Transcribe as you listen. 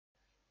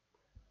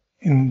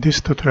In this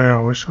tutorial,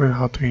 I will show you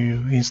how to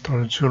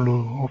install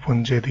Zulu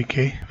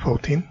OpenJDK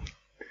 14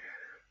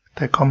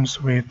 that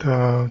comes with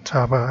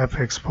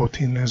JavaFX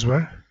 14 as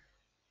well.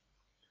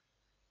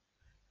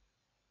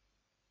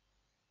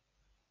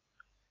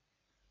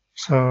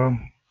 So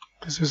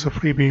this is a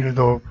free build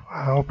of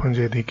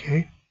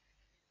OpenJDK.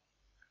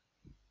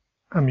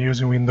 I'm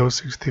using Windows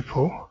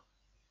 64.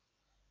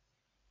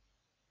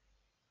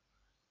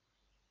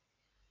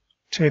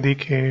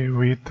 JDK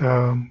with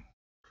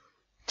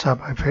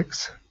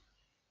JavaFX.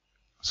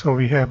 So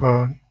we have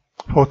a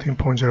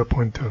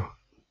 14.0.2.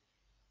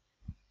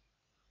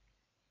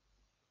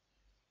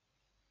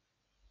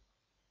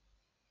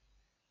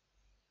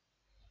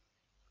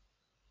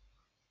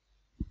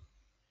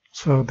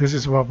 So this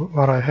is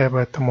what I have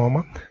at the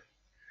moment.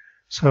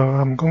 So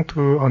I'm going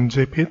to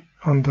unzip it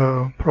on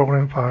the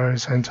program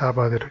files and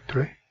Java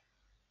directory.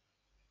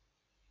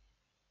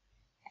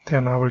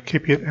 Then I will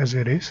keep it as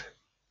it is.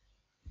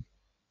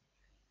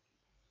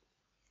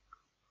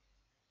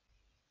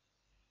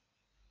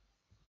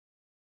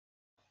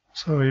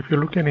 So if you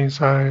look at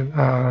inside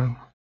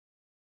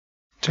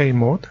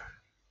JMod,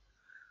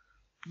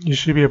 you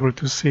should be able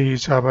to see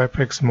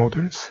JavaFX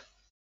models.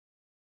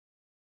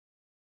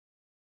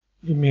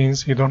 It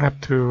means you don't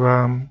have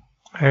to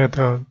add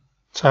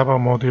Java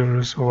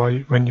modules, or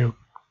when you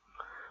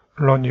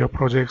run your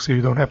projects,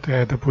 you don't have to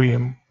add the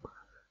VM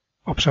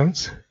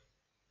options.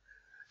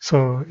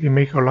 So it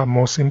makes it a lot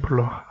more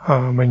simpler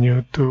when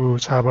you do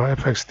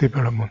JavaFX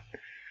development.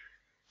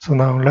 So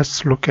now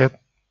let's look at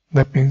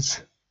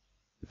NetBeans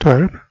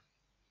 12.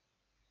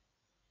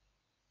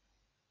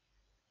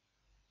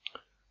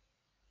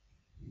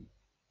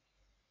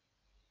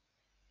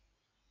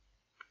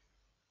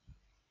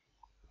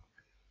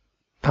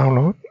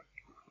 Download.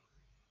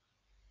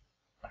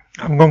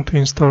 I'm going to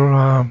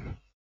install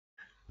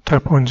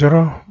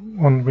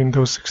 12.0 on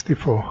Windows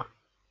 64.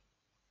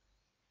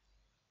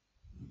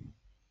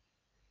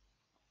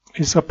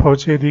 It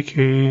supports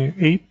JDK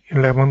 8,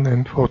 11,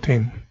 and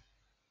 14.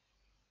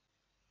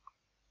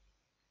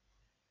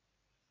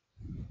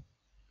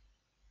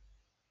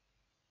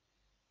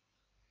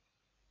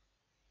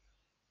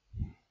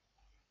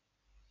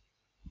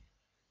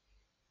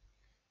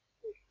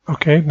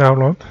 Okay,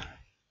 download.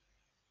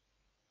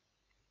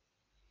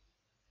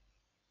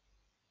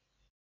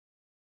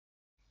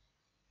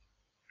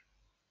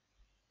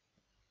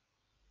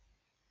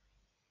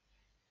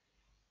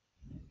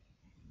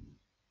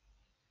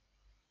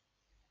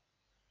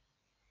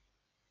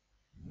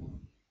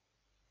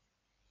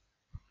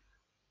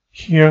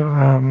 Here,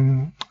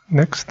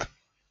 next.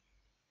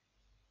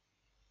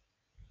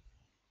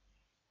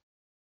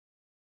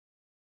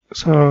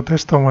 So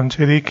that's the one,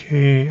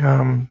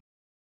 JDK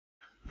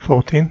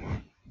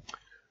 14.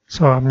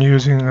 So I'm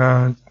using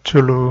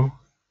Zulu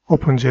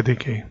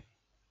OpenJDK.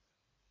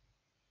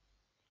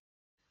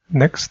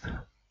 Next.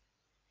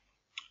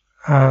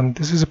 And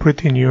this is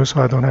pretty new,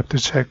 so I don't have to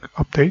check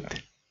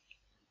update.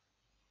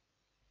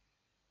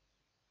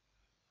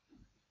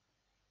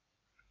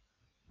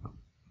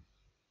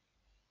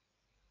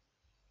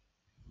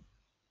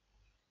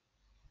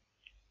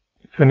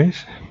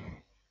 Finish.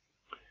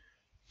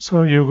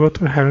 So you go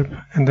to help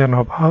and then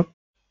about.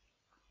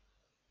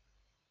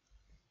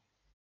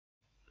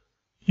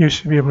 You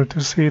should be able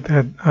to see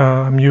that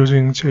I'm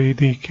using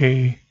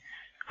JDK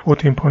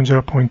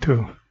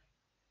 14.0.2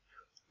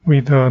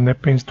 with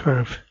NetBeans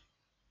 12.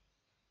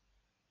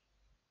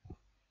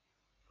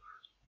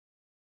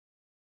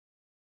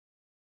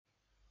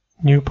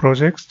 New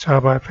projects,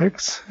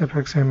 JavaFX,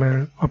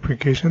 FXML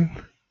application.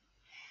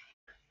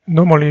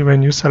 Normally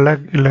when you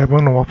select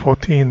 11 or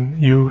 14,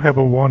 you have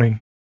a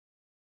warning.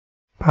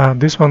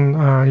 This one,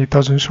 it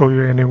doesn't show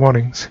you any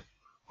warnings,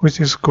 which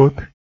is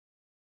good.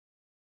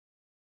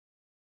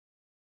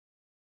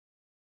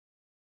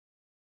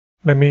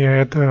 Let me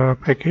add a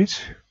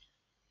package.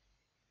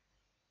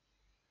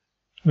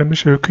 Let me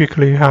show you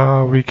quickly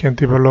how we can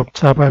develop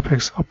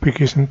JavaFX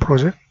application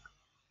project.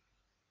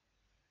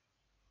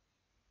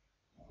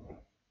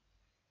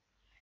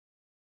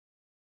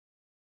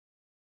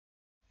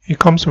 It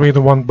comes with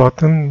one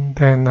button,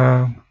 then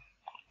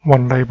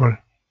one label,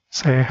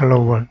 say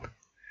hello world.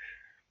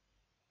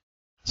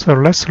 So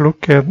let's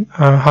look at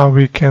how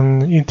we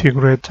can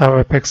integrate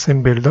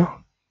JavaFX SceneBuilder.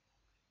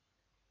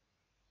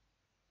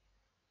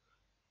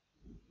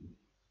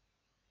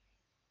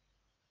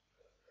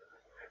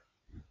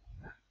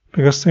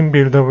 Because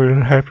SceneBuilder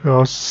will help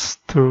us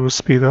to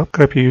speed up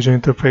graphic user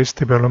interface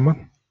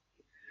development,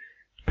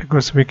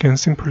 because we can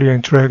simply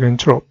drag and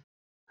drop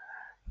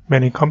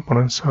many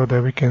components so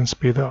that we can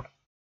speed up.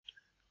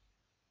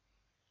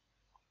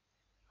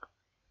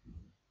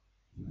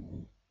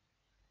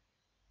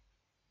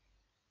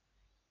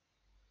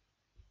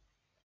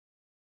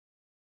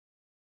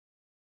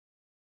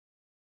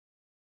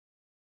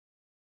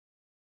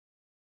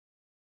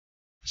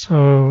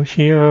 So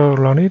here,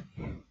 run it.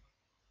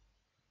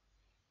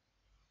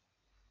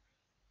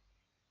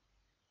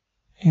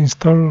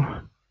 Install.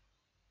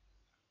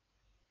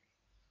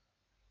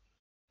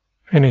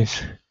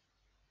 Finish.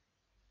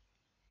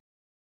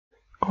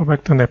 Go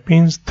back to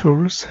NetBeans,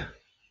 Tools,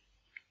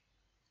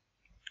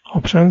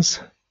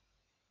 Options,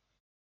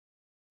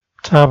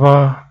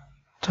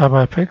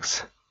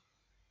 JavaFX.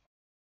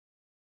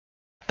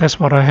 That's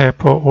what I have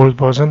for old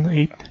version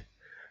 8.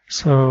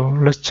 So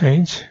let's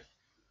change.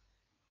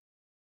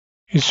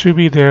 It should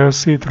be there,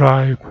 C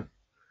drive,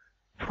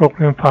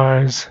 program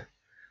files,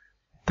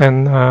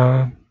 then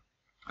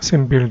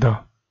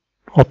SceneBuilder,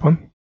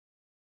 open.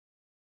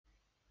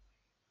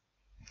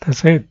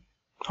 That's it.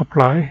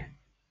 Apply.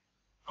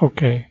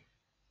 OK.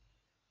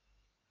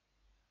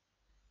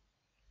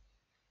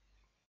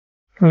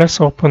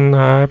 Let's open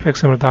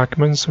XML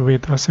documents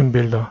with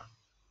SceneBuilder.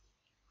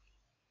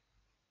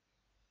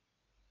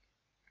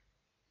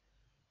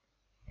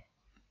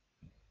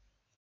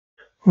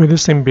 With the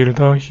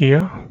SceneBuilder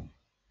here,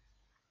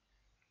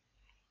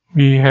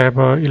 we have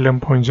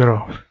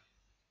 11.0.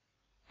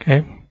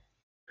 Okay.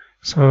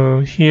 So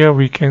here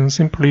we can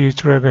simply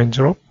drag and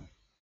drop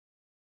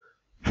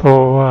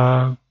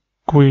for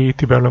GUI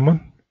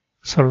development.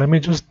 So let me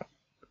just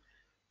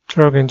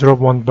drag and drop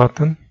one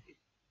button,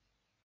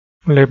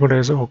 label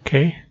as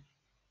OK.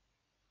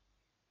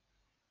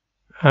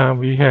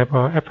 We have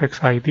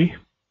FX ID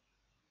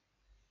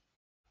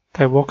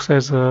that works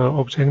as an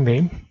object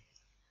name.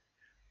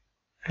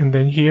 And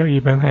then here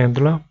event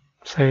handler,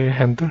 say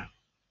handle.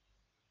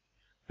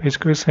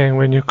 Basically saying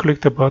when you click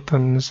the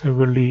buttons, it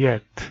will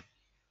react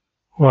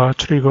or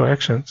trigger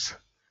actions.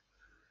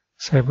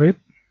 Save it.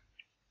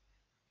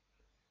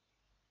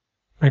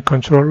 Make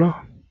controller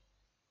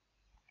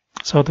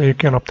so that you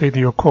can update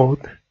your code.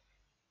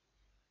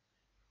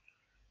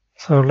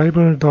 So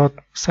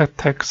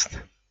label.setText.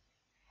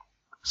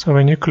 So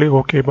when you click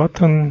OK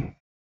button,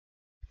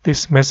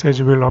 this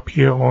message will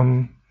appear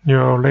on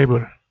your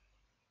label.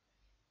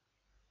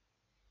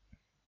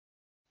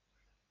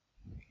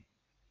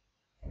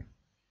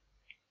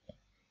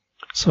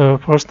 So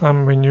first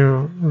time when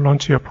you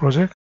launch your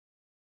project,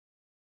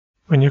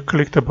 when you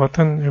click the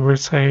button, it will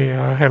say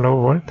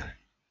hello world.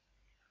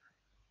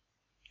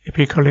 If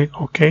you click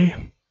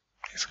OK,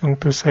 it's going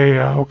to say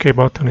OK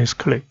button is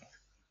clicked.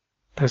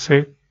 That's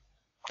it.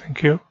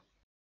 Thank you.